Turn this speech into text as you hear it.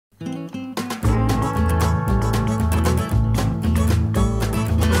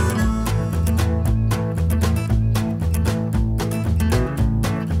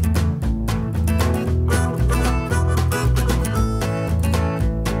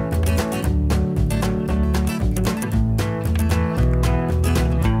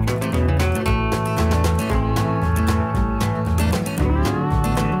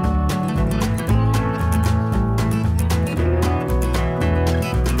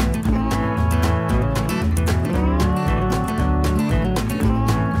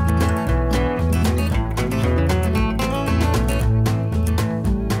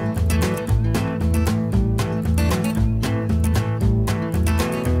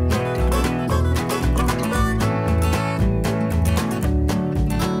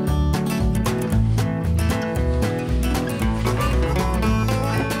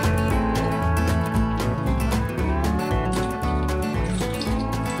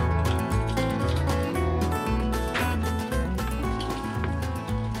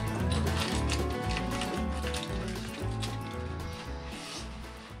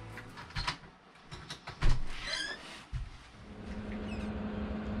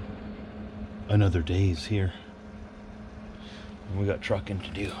another day's here. And we got trucking to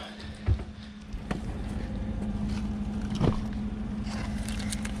do.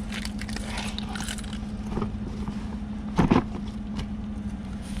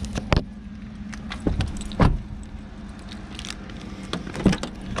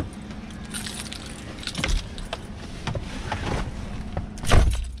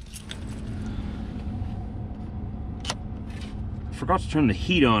 Forgot to turn the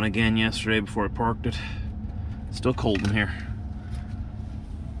heat on again yesterday before I parked it. It's still cold in here.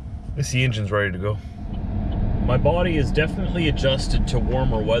 The engine's ready to go. My body is definitely adjusted to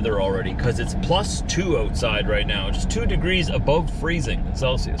warmer weather already because it's +2 outside right now, just 2 degrees above freezing in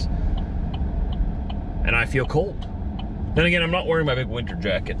Celsius. And I feel cold. Then again, I'm not wearing my big winter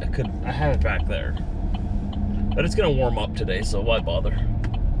jacket. I have it back there. But it's gonna warm up today, so why bother?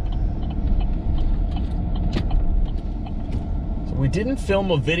 We didn't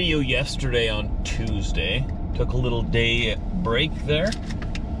film a video yesterday on Tuesday. Took a little day break there.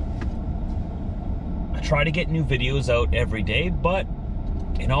 I try to get new videos out every day, but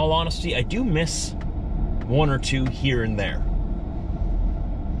in all honesty, I do miss 1 or 2 here and there.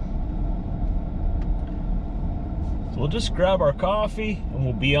 So we'll just grab our coffee and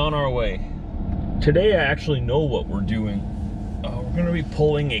we'll be on our way. Today I actually know what we're doing. We're gonna be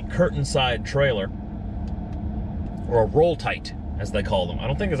pulling a curtain side trailer, or a roll tight, as they call them. I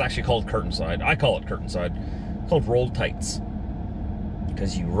don't think it's actually called curtain side. I call it curtain side. It's called roll tights,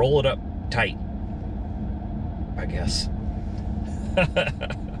 because you roll it up tight, I guess.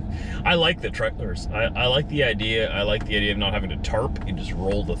 I like the trailers. I like the idea. I like the idea of not having to tarp. You just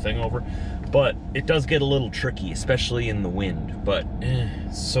roll the thing over. But it does get a little tricky, especially in the wind. But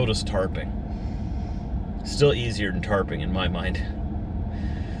so does tarping. Still easier than tarping in my mind.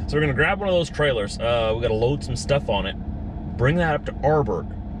 So we're gonna grab one of those trailers. We gotta load some stuff on it. Bring that up to Arborg,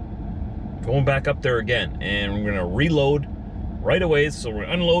 going back up there again, and we're gonna reload right away. So we're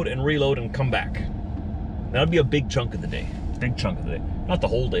gonna unload and reload and come back. That'll be a big chunk of the day. Big chunk of the day. Not the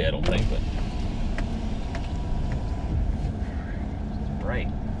whole day, I don't think, but it's bright.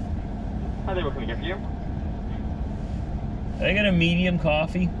 Hi there, what can I get for you? I got a medium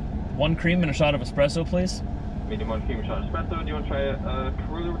coffee, 1 cream and a shot of espresso, please. Medium 1 cream, shot of espresso. Do you want to try a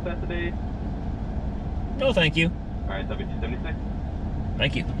cruiser with that today? No, thank you. Alright, that'll be $2.76.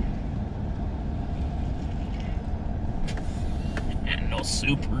 Thank you. And no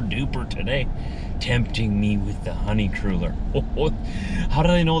super duper today. Tempting me with the honey cruller. How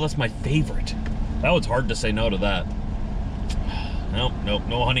did I know that's my favorite? That was hard to say no to that. Nope,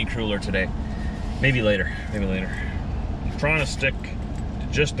 no honey cruller today. Maybe later, maybe later. I'm trying to stick to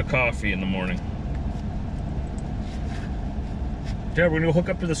just the coffee in the morning. Yeah, we're gonna hook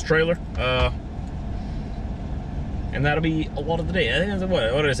up to this trailer. And that'll be a lot of the day. I think that's,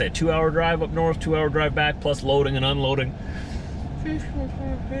 what did I say, 2-hour drive up north, 2-hour drive back, plus loading and unloading.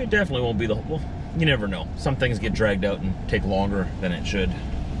 It definitely won't be the whole, well, you never know. Some things get dragged out and take longer than it should.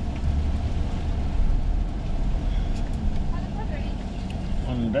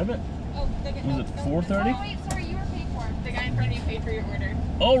 On debit? Oh, was it 4:30? Oh wait, sorry, you were paid for. The guy in front of you paid for your order.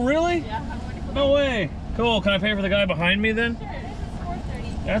 Oh, really? Yeah. No way. Cool. Can I pay for the guy behind me then? Sure, this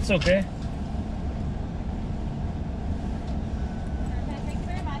is $4.30. That's okay. Thank you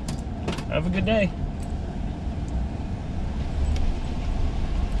very much. Have a good day.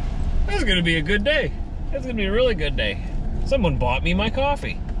 This is gonna be a good day. It's gonna be a really good day. Someone bought me my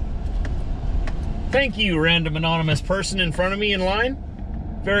coffee. Thank you, random anonymous person in front of me in line.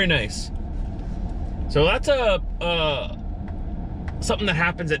 Very nice. So that's something that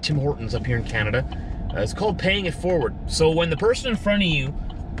happens at Tim Hortons up here in Canada. It's called paying it forward. So when the person in front of you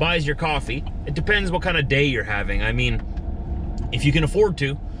buys your coffee, it depends what kind of day you're having. I mean, if you can afford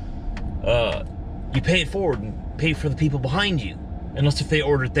to, you pay it forward and pay for the people behind you. Unless if they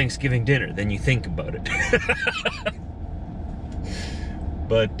ordered Thanksgiving dinner, then you think about it.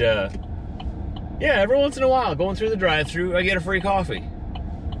 But, yeah, every once in a while, going through the drive-thru, I get a free coffee.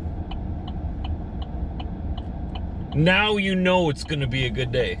 Now you know it's gonna be a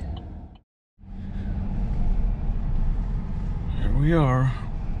good day. Here we are.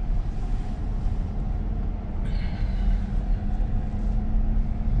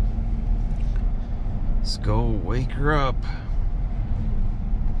 Let's go wake her up.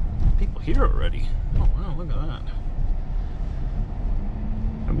 People here already. Oh wow, look at that.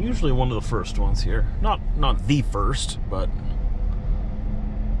 I'm usually one of the first ones here. Not the first, but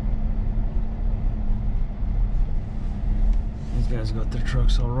these guys got their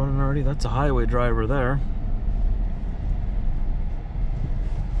trucks all running already. That's a highway driver there.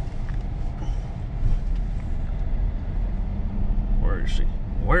 Where is she?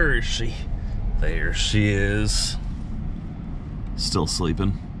 Where is she? There she is. Still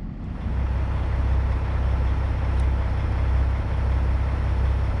sleeping.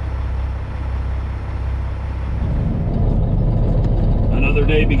 Another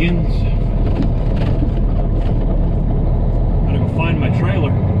day begins. Gotta go find my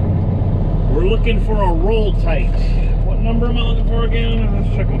trailer. We're looking for a roll tight. What number am I looking for again?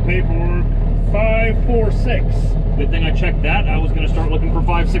 Let's check my paperwork. 546. Good thing I checked that. I was gonna start looking for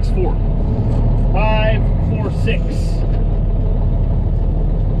 564. 546.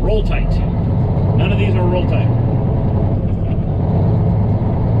 Roll tight. None of these are roll tight.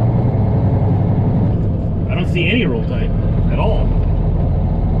 I don't see any roll tight at all.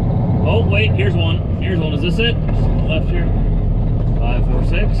 Oh, wait, here's one. Here's one. Is this it? Just on the left here.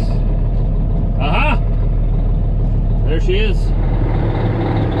 546. Aha! There she is.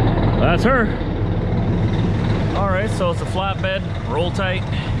 That's her. Alright, so it's a flatbed, roll tight.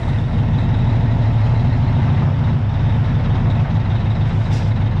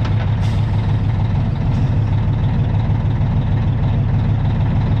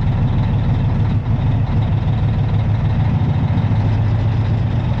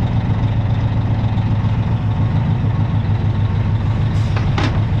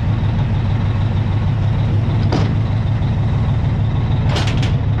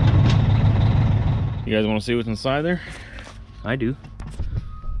 You guys want to see what's inside there? I do.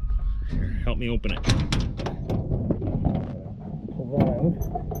 Here, help me open it.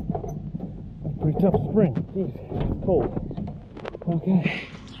 Pretty tough spring. Jeez, it's cold. Okay.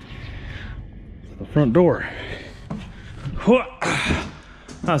 The front door.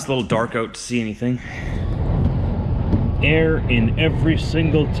 That's a little dark out to see anything. Air in every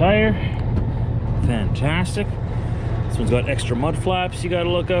single tire. Fantastic. This one's got extra mud flaps you got to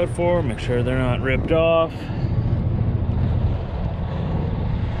look out for. Make sure they're not ripped off.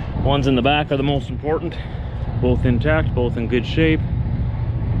 Ones in the back are the most important. Both intact, both in good shape.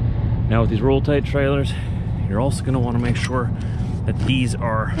 Now with these roll tight trailers, you're also going to want to make sure that these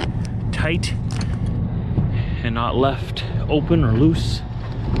are tight and not left open or loose.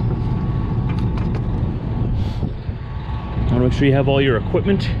 You want to make sure you have all your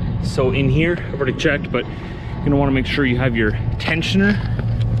equipment. So in here, I've already checked, but you're gonna want to make sure you have your tensioner.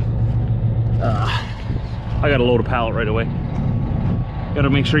 I gotta load a pallet right away. Gotta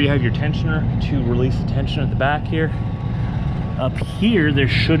make sure you have your tensioner to release the tension at the back here. Up here, there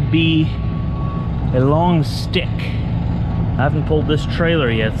should be a long stick. I haven't pulled this trailer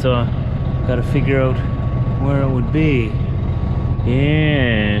yet, so I gotta figure out where it would be.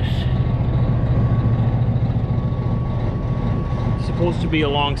 Yes. Supposed to be a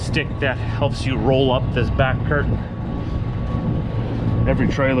long stick that helps you roll up this back curtain. Every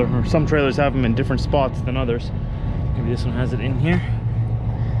trailer, or some trailers have them in different spots than others. Maybe this one has it in here.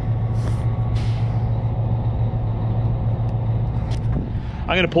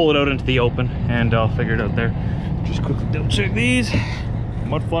 I'm gonna pull it out into the open and I'll figure it out there. Just quickly double check these.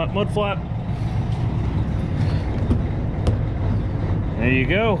 Mud flap, mud flap. There you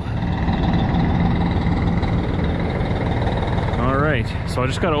go. Alright, so I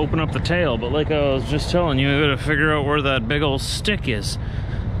just gotta open up the tail, but like I was just telling you, I gotta figure out where that big old stick is.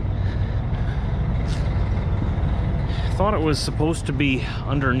 I thought it was supposed to be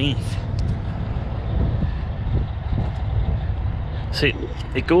underneath. See,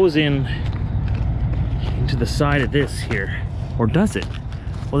 it goes into the side of this here. Or does it?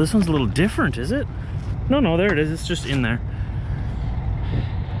 Well, this one's a little different, is it? No, there it is. It's just in there.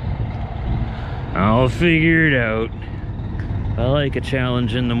 I'll figure it out. I like a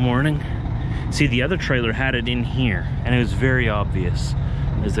challenge in the morning. See, the other trailer had it in here, and it was very obvious.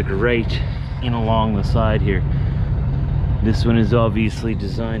 There's a grate in along the side here. This one is obviously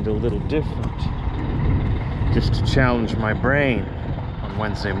designed a little different, just to challenge my brain on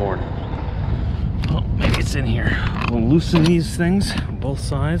Wednesday morning. Oh, maybe it's in here. We'll loosen these things on both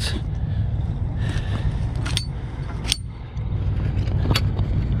sides.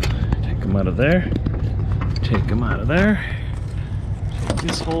 Take them out of there. Take them out of there.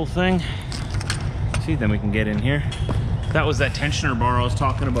 This whole thing. See, then we can get in here. That was that tensioner bar I was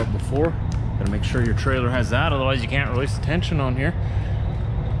talking about before. Gotta make sure your trailer has that, otherwise you can't release the tension on here.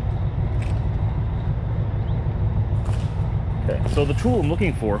 Okay, so the tool I'm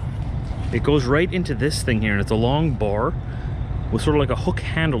looking for, it goes right into this thing here, and it's a long bar with sort of like a hook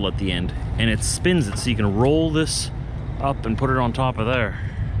handle at the end, and it spins it so you can roll this up and put it on top of there.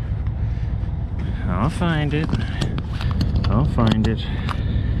 I'll find it. I'll find it.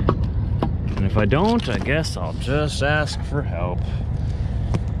 And if I don't, I guess I'll just ask for help.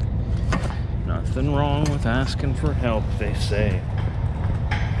 Nothing wrong with asking for help, they say.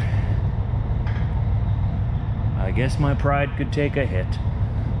 I guess my pride could take a hit.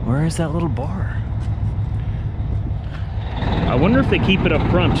 Where is that little bar? I wonder if they keep it up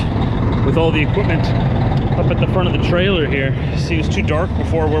front with all the equipment up at the front of the trailer here. See, it was too dark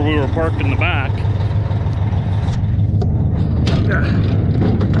before where we were parked in the back.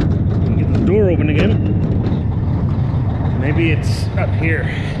 Get the door open again. Maybe it's up here.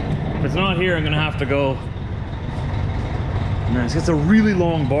 If it's not here, I'm gonna have to go. No, it's a really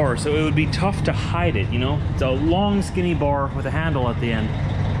long bar, so it would be tough to hide it, you know? It's a long, skinny bar with a handle at the end.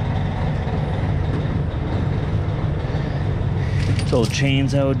 It's all the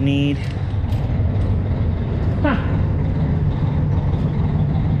chains I would need. Huh.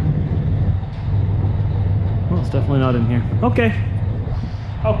 Well, it's definitely not in here. Okay.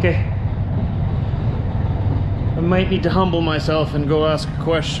 Okay. I might need to humble myself and go ask a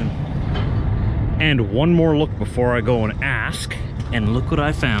question. And one more look before I go and ask. And look what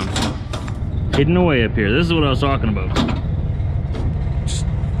I found. Hidden away up here. This is what I was talking about. Just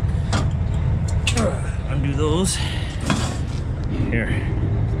undo those. Here.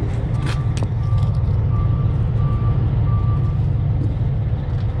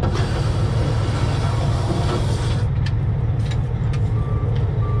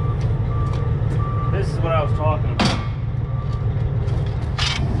 This is what I was talking about.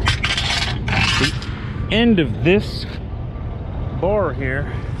 The end of this bar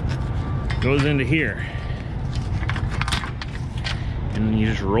here goes into here. And you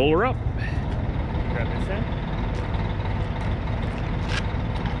just roll her up. Grab this end.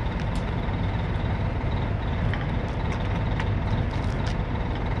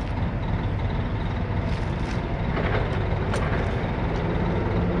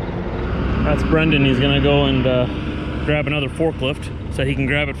 That's Brendan. He's gonna go and grab another forklift so he can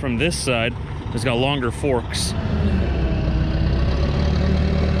grab it from this side. It's got longer forks.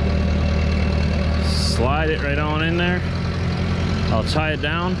 Slide it right on in there. I'll tie it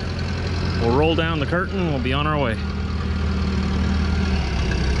down. We'll roll down the curtain and we'll be on our way.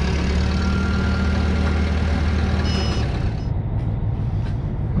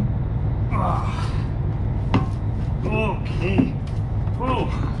 Okay. Whoa.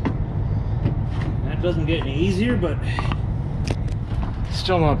 That doesn't get any easier, but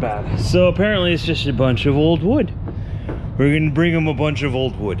still not bad. So apparently it's just a bunch of old wood. We're gonna bring them a bunch of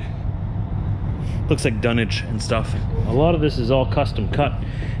old wood. Looks like dunnage and stuff. A lot of this is all custom cut.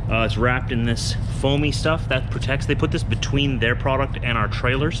 It's wrapped in this foamy stuff that protects. They put this between their product and our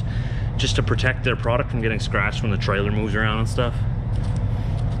trailers just to protect their product from getting scratched when the trailer moves around and stuff.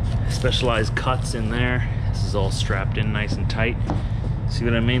 Specialized cuts in there. This is all strapped in nice and tight. See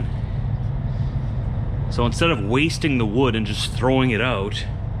what I mean? So instead of wasting the wood and just throwing it out,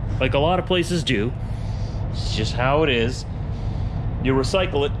 like a lot of places do, it's just how it is. You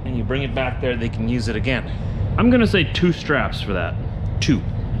recycle it and you bring it back there, they can use it again. I'm gonna say 2 straps for that. 2.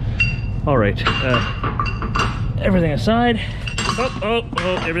 All right, everything aside. Oh,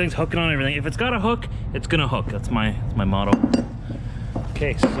 everything's hooking on everything. If it's got a hook, it's gonna hook. That's my motto.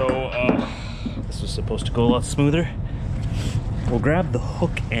 Okay, so this was supposed to go a lot smoother. We'll grab the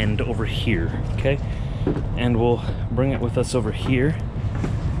hook end over here, okay? And we'll bring it with us over here.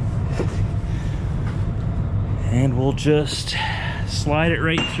 And we'll just slide it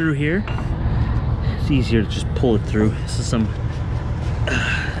right through here. It's easier to just pull it through. This is some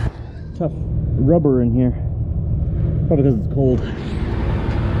tough rubber in here. Probably because it's cold.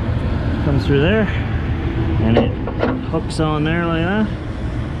 Comes through there and it hooks on there like that.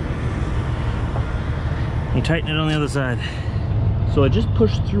 You tighten it on the other side. So I just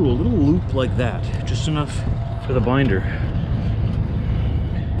pushed through a little loop like that, just enough for the binder.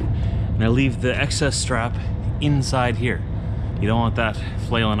 And I leave the excess strap inside here. You don't want that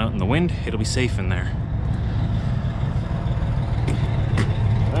flailing out in the wind. It'll be safe in there.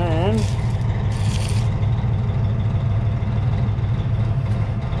 And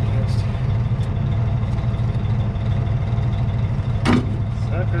just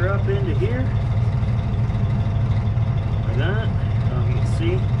suck her up into here like that. You can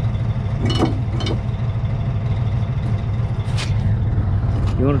see.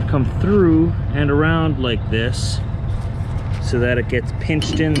 You want it to come through and around like this so that it gets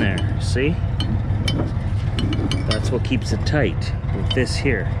pinched in there. See? That's what keeps it tight with this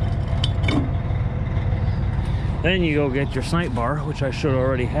here. Then you go get your snipe bar, which I should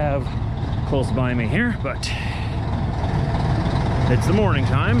already have close by me here, but it's the morning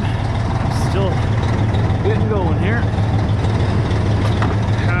time. Still getting going here.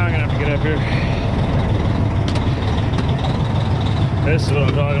 I'm gonna have to get up here. This is what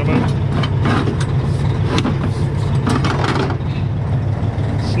I'm talking about.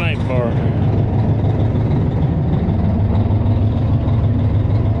 Snipe bar.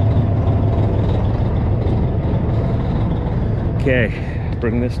 Okay,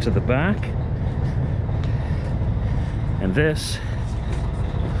 bring this to the back, and this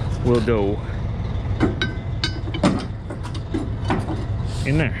will go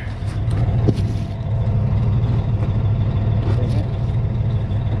in there.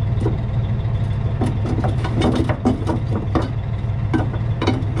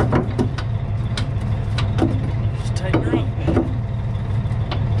 Just tighten her up.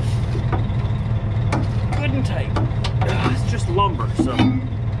 Good and tight. It's just lumber, so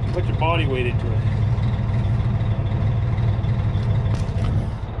put your body weight into it.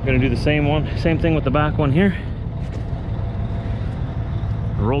 I'm gonna do the same thing with the back one here.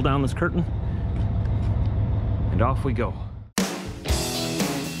 Roll down this curtain, and off we go.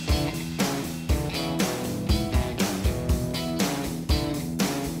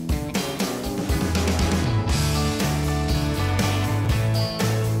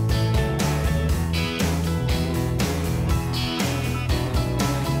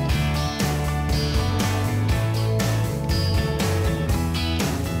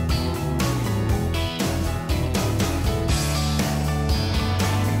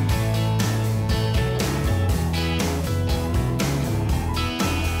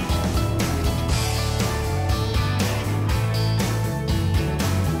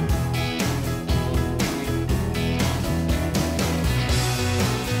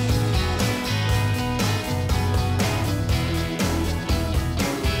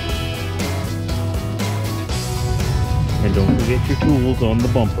 And don't forget your tools on the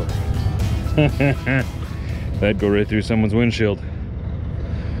bumper. That'd go right through someone's windshield.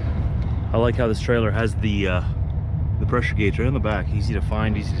 I like how this trailer has the pressure gauge right on the back. Easy to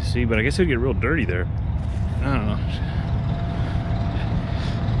find, easy to see, but I guess it'd get real dirty there. I don't know.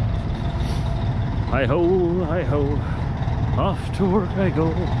 Hi-ho, hi-ho. Off to work I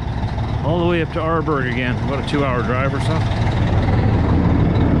go. All the way up to Arborg again. About a 2-hour drive or so.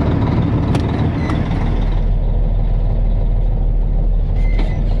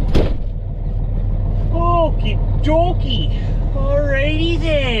 Okie dokie. Alrighty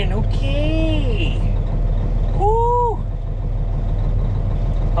then. Okay. Woo.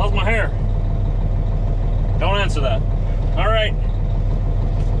 How's my hair? Don't answer that. Alright.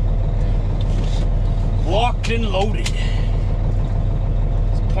 Locked and loaded.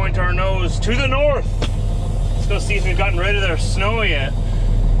 Let's point our nose to the north. Let's go see if we've gotten rid of their snow yet.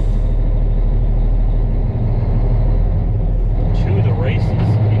 To the races,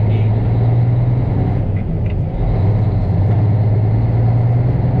 indeed.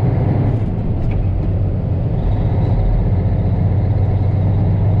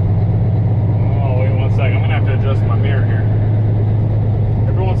 Oh, wait 1 second. I'm gonna have to adjust my mirror here.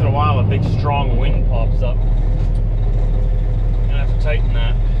 Every once in a while, a big strong wind pops up. I'm gonna have to tighten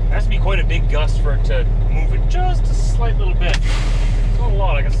that. It has to be quite a big gust for it to move it just a slight little bit. It's not a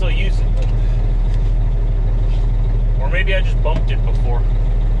lot, I can still use it. But... Or maybe I just bumped it before.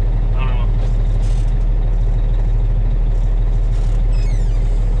 I don't know.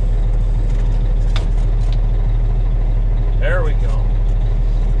 There we go.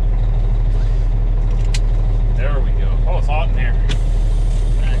 There we go. Oh, it's hot in here.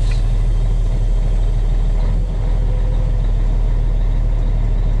 Nice.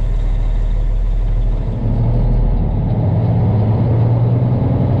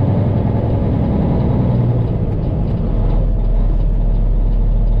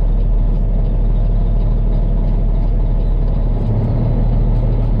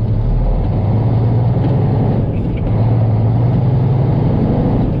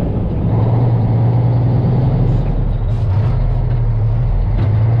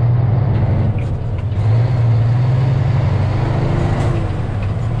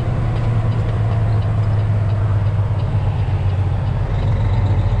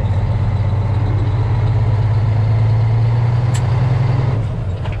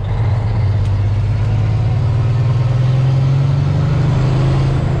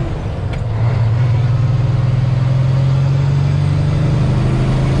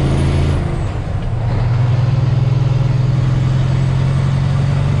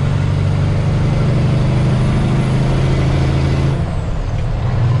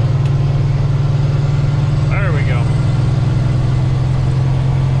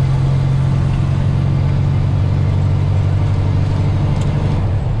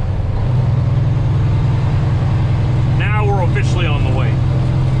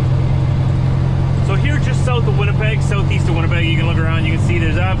 Winnipeg, southeast of Winnipeg, you can look around, you can see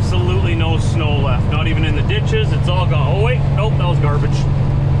there's absolutely no snow left, not even in the ditches. It's all gone. Oh wait, nope, that was garbage.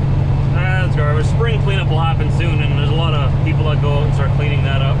 That's garbage. Spring cleanup will happen soon, and there's a lot of people that go out and start cleaning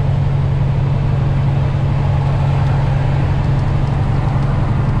that up.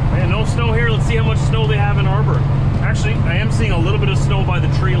 see how much snow they have in Arbor. Actually, I am seeing a little bit of snow by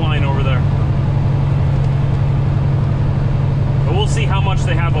the tree line over there. But we'll see how much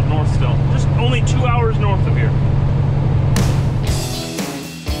they have up north still. Just only 2 hours north of here.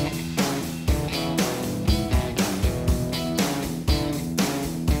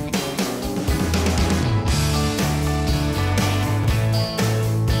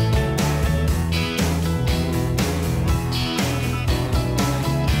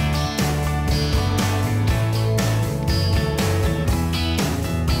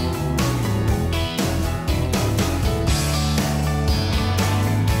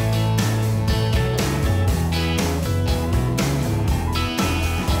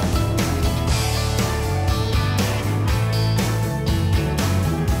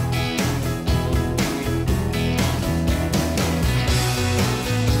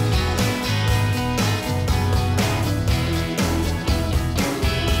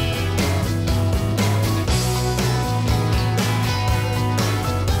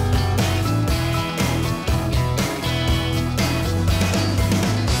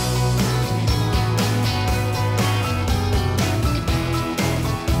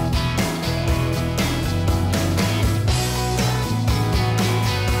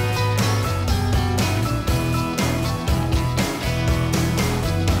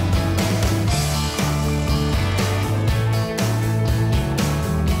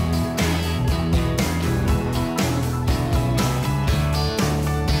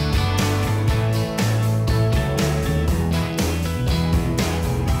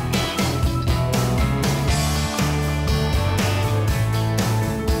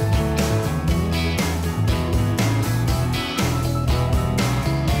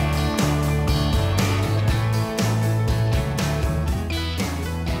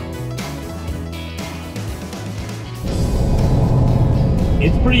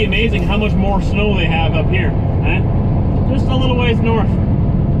 It's pretty amazing how much more snow they have up here, huh? Just a little ways north.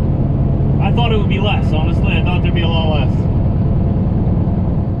 I thought it would be less, honestly. I thought there'd be a lot less.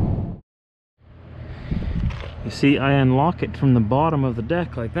 You see, I unlock it from the bottom of the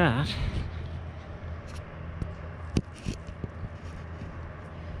deck like that.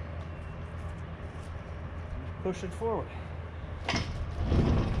 Push it forward.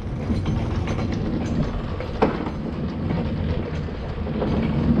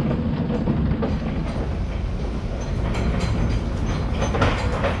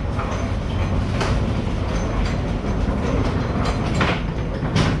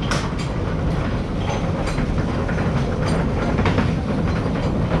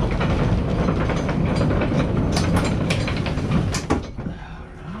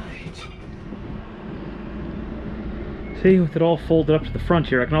 See, with it all folded up to the front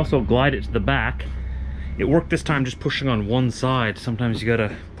here, I can also glide it to the back. It worked this time just pushing on one side. Sometimes you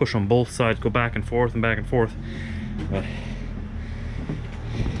gotta push on both sides, go back and forth and back and forth. But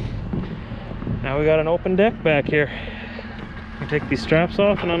now we got an open deck back here. I can take these straps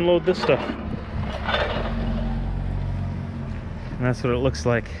off and unload this stuff. And that's what it looks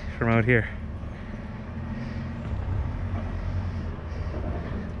like from out here.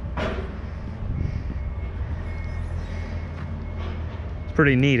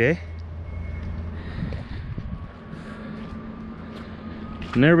 Pretty neat, eh?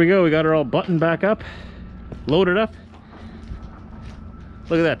 And there we go, we got her all buttoned back up, loaded up.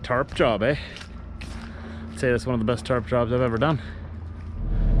 Look at that tarp job, eh? I'd say that's one of the best tarp jobs I've ever done.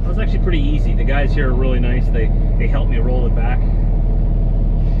 That was actually pretty easy. The guys here are really nice. They helped me roll it back.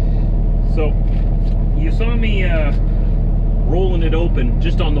 So you saw me rolling it open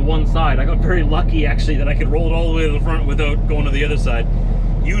just on the one side. I got very lucky actually that I could roll it all the way to the front without going to the other side.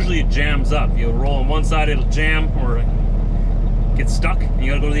 Usually it jams up. You'll roll on one side, it'll jam or get stuck, and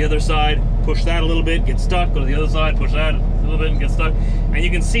you gotta go to the other side, push that a little bit, get stuck, go to the other side, push that a little bit and get stuck. And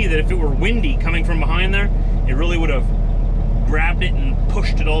you can see that if it were windy coming from behind there, it really would have grabbed it and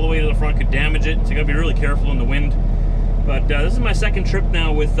pushed it all the way to the front, could damage it. So you gotta be really careful in the wind. But this is my second trip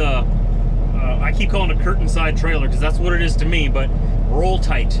now with I keep calling it a curtain side trailer because that's what it is to me, but roll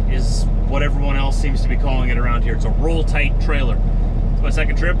tight is what everyone else seems to be calling it around here. It's a roll tight trailer. It's my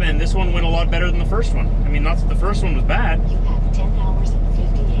second trip, and this one went a lot better than the first one. I mean, not that the first one was bad. You have 10 hours and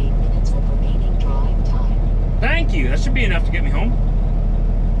 58 minutes of remaining drive time. Thank you. That should be enough to get me home.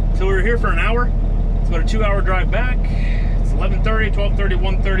 So we were here for an hour. It's about a 2-hour drive back. It's 11:30, 12:30,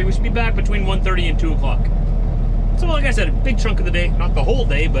 1:30. We should be back between 1:30 and 2 o'clock. So like I said, a big chunk of the day. Not the whole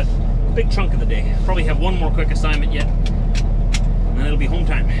day, but a big chunk of the day. Probably have one more quick assignment yet, and then it'll be home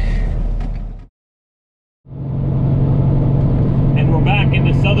time. And we're back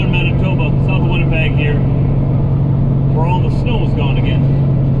into southern Manitoba, south of Winnipeg here, where all the snow is gone again.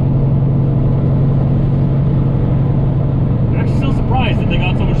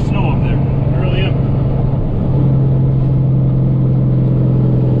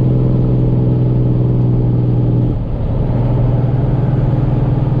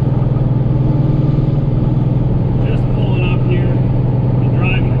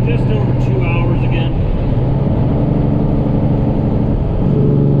 Just over 2 hours again.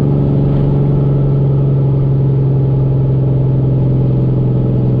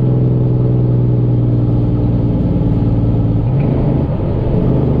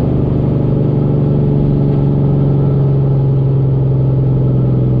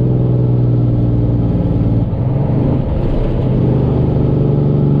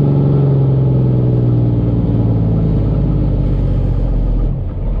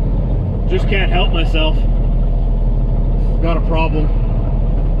 Just can't help myself. Got a problem.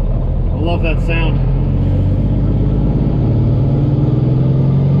 I love that sound.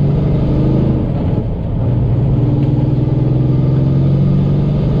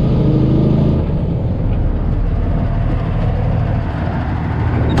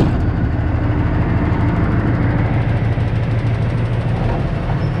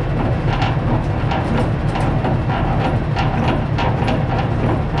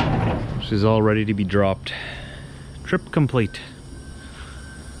 Is all ready to be dropped. Trip complete.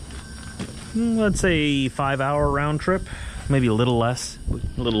 Let's say 5-hour round trip, maybe a little less,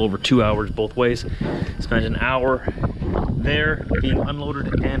 a little over 2 hours both ways. Spent an hour there being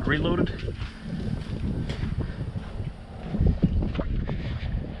unloaded and reloaded.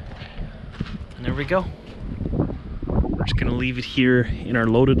 And there we go. We're just gonna leave it here in our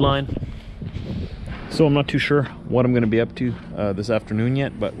loaded line. So I'm not too sure what I'm going to be up to this afternoon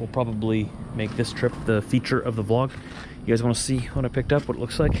yet, but we'll probably make this trip the feature of the vlog. You guys want to see what I picked up, what it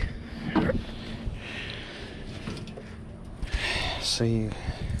looks like? So you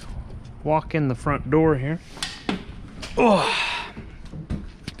walk in the front door here. Oh,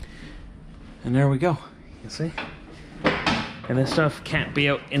 and there we go. You see? And this stuff can't be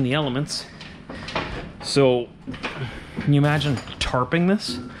out in the elements. So can you imagine tarping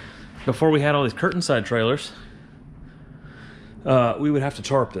this? Before we had all these curtain side trailers, we would have to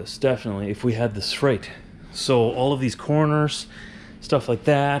tarp this, definitely, if we had this freight. So all of these corners, stuff like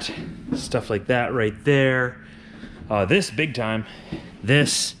that right there. This big time,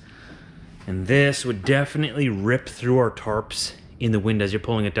 this and this would definitely rip through our tarps in the wind as you're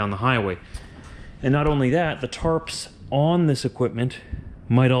pulling it down the highway. And not only that, the tarps on this equipment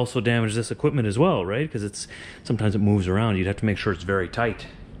might also damage this equipment as well, right? Because sometimes it moves around. You'd have to make sure it's very tight.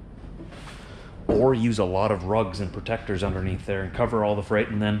 Or use a lot of rugs and protectors underneath there and cover all the freight,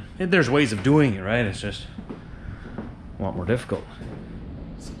 and then there's ways of doing it, right? It's just a lot more difficult.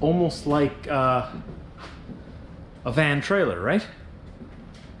 It's almost like a van trailer, right?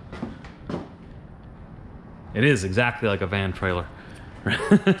 It is exactly like a van trailer.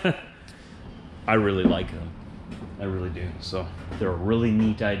 I really like them. I really do. So they're a really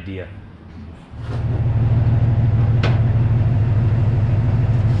neat idea.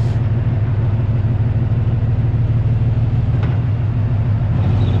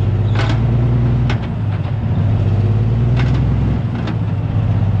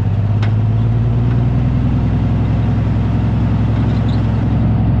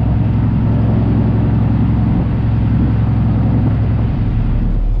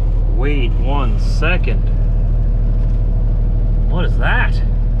 Wait 1 second. What is that?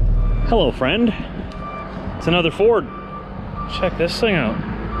 Hello, friend. It's another Ford. Check this thing out.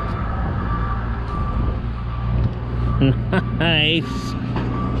 Nice.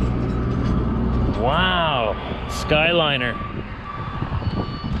 Wow. Skyliner.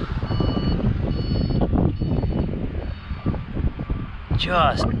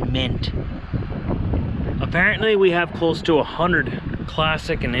 Just mint. Apparently we have close to 100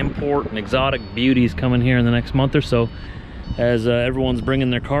 classic and import and exotic beauties coming here in the next month or so, as everyone's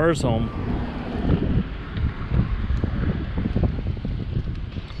bringing their cars home.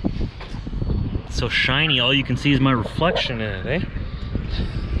 It's so shiny, all you can see is my reflection in it,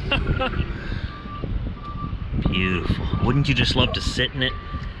 eh? Beautiful. Wouldn't you just love to sit in it?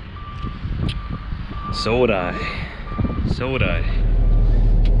 So would I. So would I.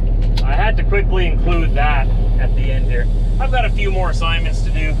 I had to quickly include that at the end here. I've got a few more assignments to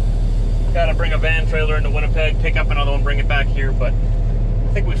do. Got to bring a van trailer into Winnipeg, pick up another one, bring it back here, but I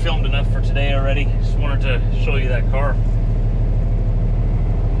think we filmed enough for today already. Just wanted to show you that car.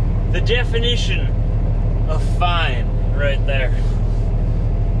 The definition of fine right there.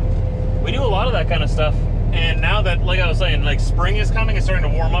 We do a lot of that kind of stuff, and now that, like I was saying, like spring is coming, it's starting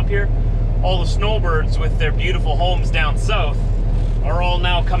to warm up here, all the snowbirds with their beautiful homes down south are all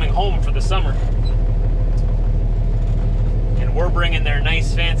now coming home for the summer. And we're bringing their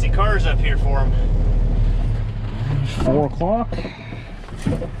nice fancy cars up here for them. 4 o'clock.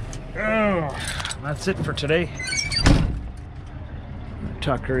 Oh, that's it for today.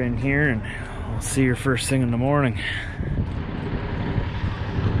 Tuck her in here and we'll see her first thing in the morning.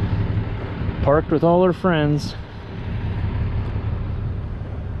 Parked with all her friends.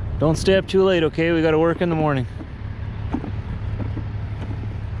 Don't stay up too late, okay? We gotta work in the morning.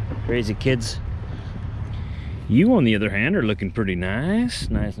 Crazy kids. You, on the other hand, are looking pretty nice.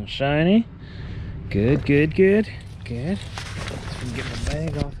 Nice and shiny. Good, good, good. Good. Let's get my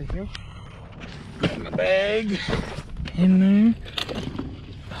bag off of here. Get my bag in there.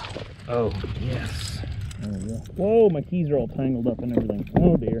 Oh, yes. There we go. Whoa, my keys are all tangled up and everything.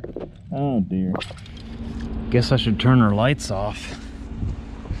 Oh dear. Oh dear. Guess I should turn her lights off.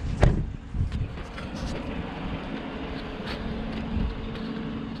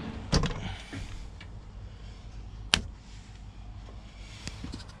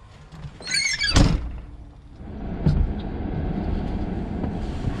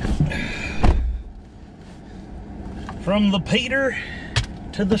 From the Peter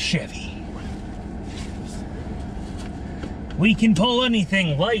to the Chevy. We can pull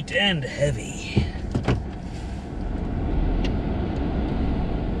anything light and heavy.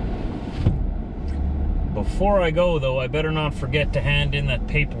 Before I go though, I better not forget to hand in that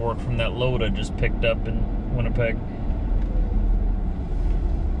paperwork from that load I just picked up in Winnipeg.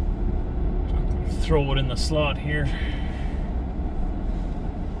 Throw it in the slot here.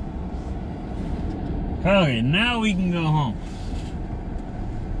 Okay, now we can go home.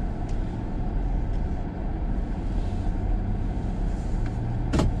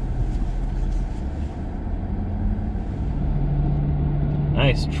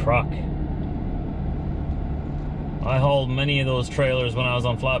 Nice truck. I hauled many of those trailers when I was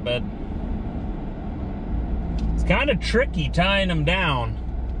on flatbed. It's kind of tricky tying them down.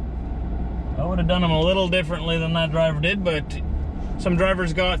 I would have done them a little differently than that driver did, but some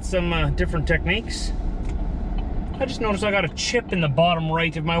drivers got some different techniques. I just noticed I got a chip in the bottom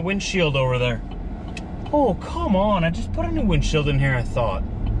right of my windshield over there. Oh, come on. I just put a new windshield in here, I thought.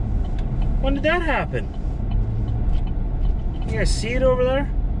 When did that happen? You guys see it over there?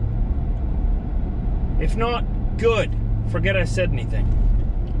 If not, good. Forget I said anything.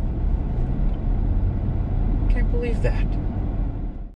 Can't believe that.